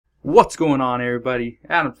What's going on, everybody?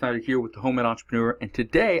 Adam Snyder here with the Homemade Entrepreneur, and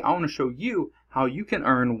today I want to show you how you can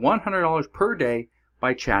earn $100 per day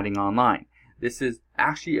by chatting online. This is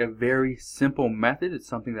actually a very simple method. It's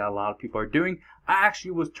something that a lot of people are doing. I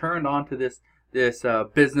actually was turned on to this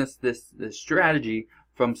business, this strategy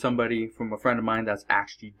from a friend of mine that's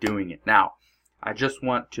actually doing it. Now, I just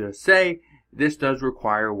want to say this does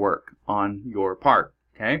require work on your part,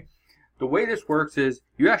 okay? The way this works is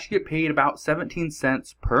you actually get paid about 17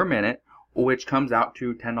 cents per minute, which comes out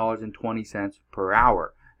to $10.20 per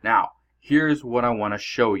hour. Now, here's what I want to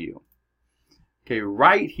show you. Okay,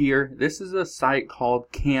 right here, this is a site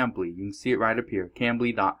called Cambly. You can see it right up here,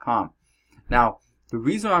 Cambly.com. Now, the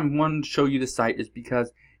reason I'm wanting to show you this site is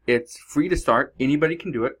because it's free to start. Anybody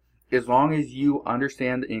can do it as long as you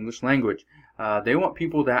understand the English language. They want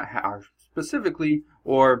people that are specifically,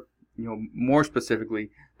 or more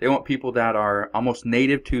specifically, they want people that are almost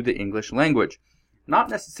native to the English language. Not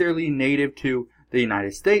necessarily native to the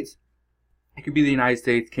United States. It could be the United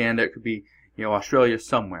States, Canada, it could be Australia,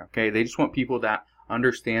 somewhere. Okay, they just want people that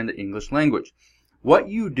understand the English language. What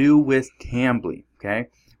you do with Cambly, okay,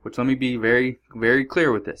 which let me be very, very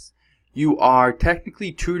clear with this. You are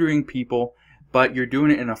technically tutoring people, but you're doing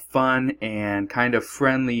it in a fun and kind of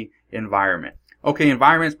friendly environment. Okay,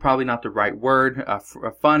 environment is probably not the right word. A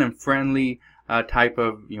fun and friendly type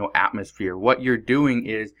of atmosphere. What you're doing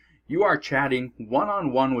is you are chatting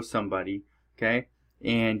one-on-one with somebody, okay?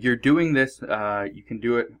 And you're doing this. You can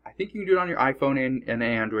do it. I think you can do it on your iPhone and an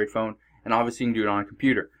Android phone, and obviously you can do it on a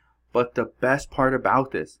computer. But the best part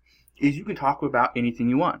about this is you can talk about anything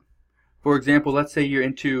you want. For example, let's say you're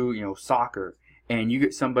into soccer, and you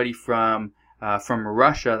get somebody from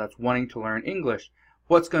Russia that's wanting to learn English.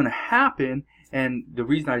 What's going to happen, and the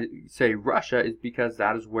reason I say Russia is because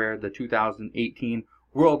that is where the 2018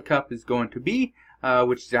 World Cup is going to be,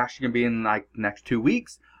 which is actually going to be in like the next 2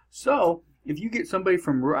 weeks. So if you get somebody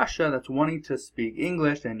from Russia that's wanting to speak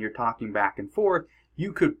English and you're talking back and forth,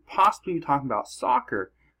 you could possibly be talking about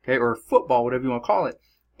soccer, okay, or football, whatever you want to call it.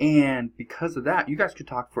 And because of that, you guys could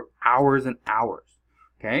talk for hours and hours,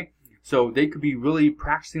 okay? So they could be really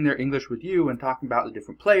practicing their English with you and talking about the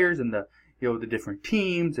different players and the different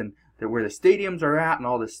teams and where the stadiums are at and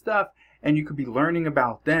all this stuff, and you could be learning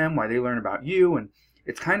about them while they learn about you. And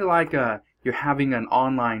it's kind of like you're having an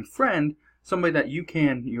online friend, somebody that you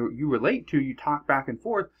relate to, you talk back and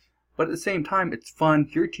forth, but at the same time it's fun.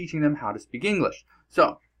 You're teaching them how to speak English.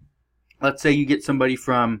 So let's say you get somebody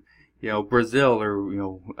from Brazil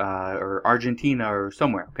or Argentina or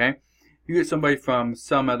somewhere, okay? You get somebody from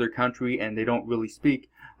some other country and they don't really speak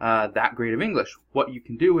that great of English. What you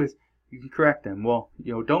can do is you can correct them. Well,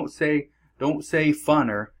 don't say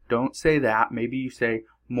funner. Don't say that. Maybe you say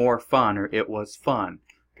more fun, or it was fun.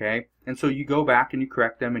 Okay? And so you go back and you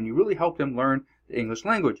correct them and you really help them learn the English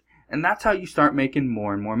language. And that's how you start making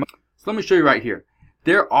more and more money. So let me show you right here.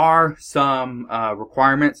 There are some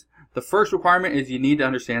requirements. The first requirement is you need to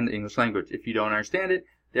understand the English language. If you don't understand it,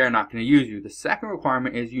 they're not going to use you. The second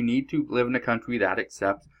requirement is you need to live in a country that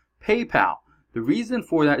accepts PayPal. The reason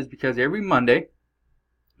for that is because every Monday,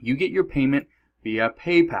 you get your payment via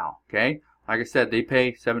PayPal, okay? Like I said, they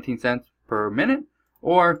pay 17 cents per minute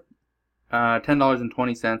or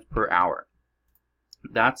 $10.20 per hour.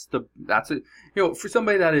 That's it. For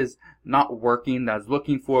somebody that is not working, that's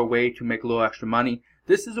looking for a way to make a little extra money,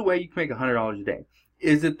 this is a way you can make $100 a day.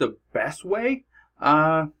 Is it the best way?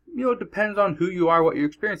 It depends on who you are, what your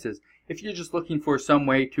experience is. If you're just looking for some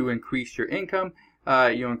way to increase your income,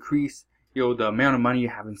 increase the amount of money you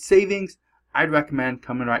have in savings, I'd recommend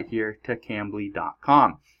coming right here to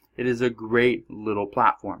Cambly.com. It is a great little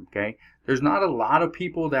platform, okay? There's not a lot of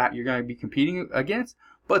people that you're going to be competing against,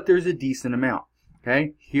 but there's a decent amount,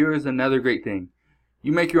 okay? Here is another great thing.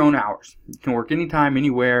 You make your own hours. You can work anytime,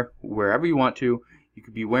 anywhere, wherever you want to. You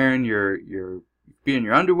could be wearing your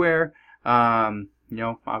underwear.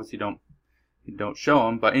 Obviously don't show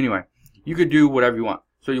them, but anyway, you could do whatever you want.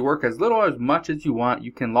 So you work as little or as much as you want.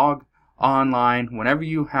 You can log online whenever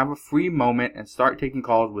you have a free moment and start taking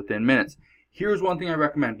calls within minutes. Here's one thing I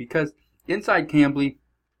recommend, because inside Cambly,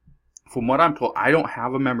 from what I'm told, I don't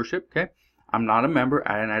have a membership, okay? I'm not a member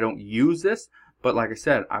and I don't use this, but like I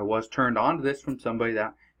said, I was turned on to this from somebody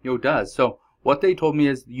that does. So what they told me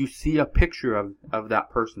is you see a picture of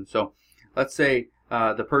that person. So let's say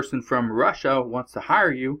the person from Russia wants to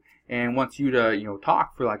hire you and wants you to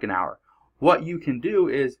talk for like an hour. What you can do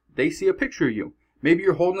is they see a picture of you. Maybe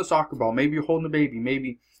you're holding a soccer ball. Maybe you're holding a baby.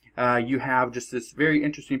 Maybe you have just this very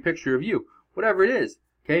interesting picture of you. Whatever it is,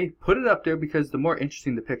 okay? Put it up there, because the more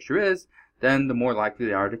interesting the picture is, then the more likely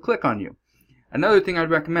they are to click on you. Another thing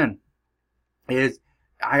I'd recommend is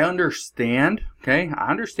I understand, okay?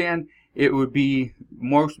 I understand it would be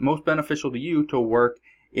most beneficial to you to work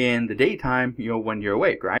in the daytime, when you're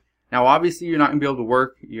awake, right? Now, obviously, you're not going to be able to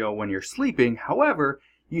work, when you're sleeping. However,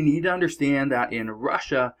 you need to understand that in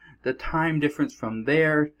Russia, the time difference from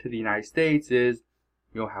there to the United States is,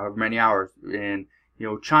 however many hours. In,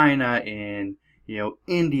 China, in,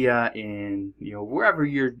 India, in, wherever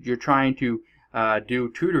you're trying to do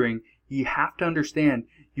tutoring, you have to understand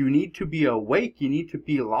you need to be awake, you need to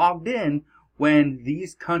be logged in when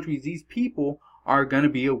these countries, these people are going to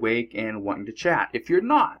be awake and wanting to chat. If you're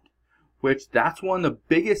not, which that's one of the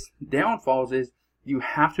biggest downfalls, is you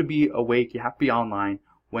have to be awake, you have to be online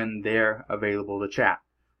when they're available to chat.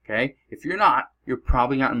 Okay? If you're not, you're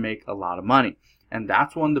probably not going to make a lot of money. And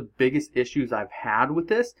that's one of the biggest issues I've had with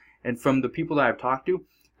this. And from the people that I've talked to,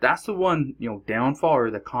 that's the one, downfall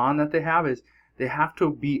or the con that they have, is they have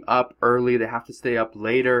to be up early, they have to stay up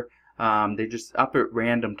later, they just up at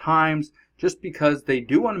random times just because they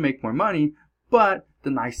do want to make more money. But the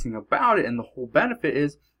nice thing about it and the whole benefit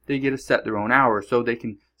is they get to set their own hours, so they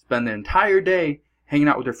can spend the entire day hanging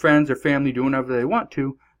out with their friends or family, doing whatever they want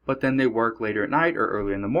to, but then they work later at night or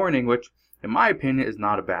early in the morning, which in my opinion is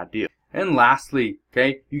not a bad deal. And lastly,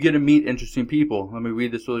 okay, you get to meet interesting people. Let me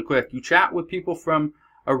read this really quick. You chat with people from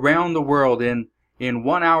around the world. In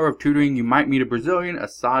 1 hour of tutoring, you might meet a Brazilian, a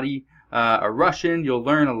Saudi, a Russian. You'll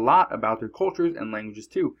learn a lot about their cultures and languages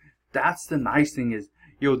too. That's the nice thing, is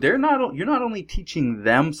you're not only teaching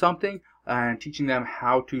them something and teaching them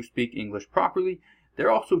how to speak English properly,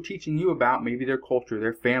 they're also teaching you about maybe their culture,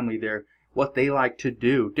 their family, what they like to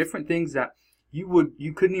do, different things that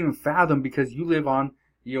you couldn't even fathom because you live on,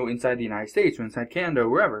 inside the United States or inside Canada or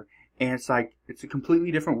wherever. And it's a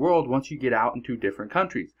completely different world once you get out into different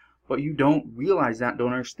countries. But you don't realize that,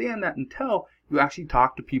 don't understand that until you actually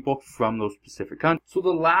talk to people from those specific countries. So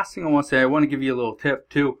the last thing I want to say, I want to give you a little tip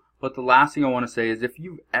too, but the last thing I want to say is if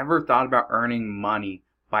you've ever thought about earning money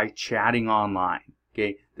by chatting online,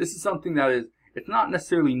 okay, this is something that it's not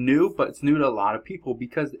necessarily new, but it's new to a lot of people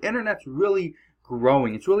because the internet's really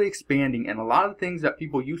growing, it's really expanding, and a lot of the things that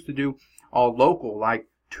people used to do all local, like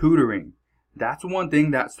tutoring, that's one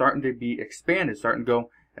thing that's starting to be expanded, starting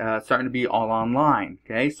to be all online.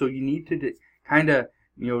 Okay, so you need to kind of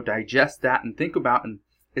digest that and think about, and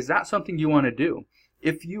is that something you want to do?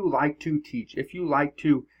 If you like to teach, if you like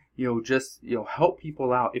to just help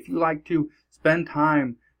people out, if you like to spend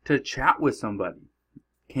time to chat with somebody,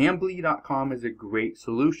 Cambly.com is a great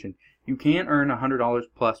solution. You can earn $100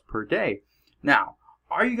 plus per day. Now,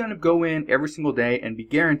 are you going to go in every single day and be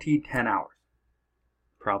guaranteed 10 hours?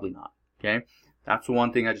 Probably not. Okay, that's the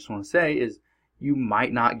one thing I just want to say, is you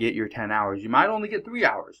might not get your 10 hours. You might only get 3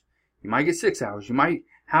 hours. You might get 6 hours. You might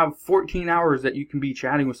have 14 hours that you can be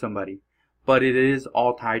chatting with somebody. But it is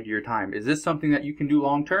all tied to your time. Is this something that you can do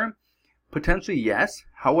long term? Potentially, yes.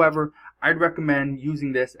 However, I'd recommend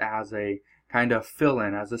using this as a kind of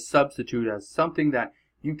fill-in, as a substitute, as something that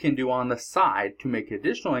you can do on the side to make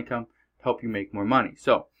additional income to help you make more money.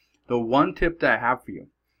 So the one tip that I have for you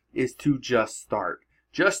is to just start.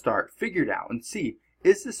 Just start, figure it out, and see,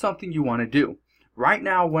 is this something you want to do? Right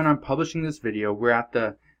now, when I'm publishing this video, we're at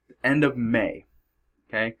the end of May.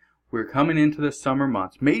 Okay, we're coming into the summer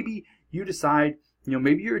months. Maybe you decide,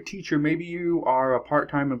 maybe you're a teacher, maybe you are a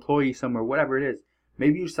part-time employee somewhere, whatever it is.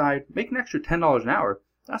 Maybe you decide, make an extra $10 an hour.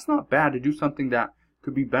 That's not bad to do something that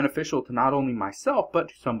could be beneficial to not only myself, but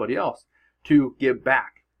to somebody else, to give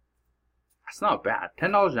back. That's not bad.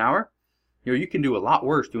 $10 an hour, you can do a lot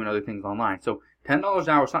worse doing other things online. So $10 an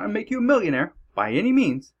hour is not going to make you a millionaire by any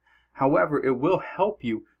means. However, it will help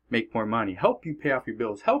you make more money, help you pay off your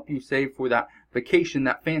bills, help you save for that vacation,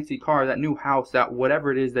 that fancy car, that new house, that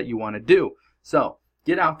whatever it is that you want to do. So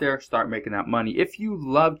get out there, start making that money. If you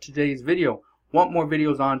loved today's video, want more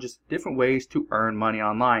videos on just different ways to earn money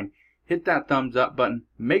online, hit that thumbs up button.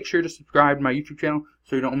 Make sure to subscribe to my YouTube channel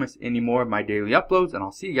so you don't miss any more of my daily uploads, and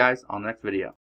I'll see you guys on the next video.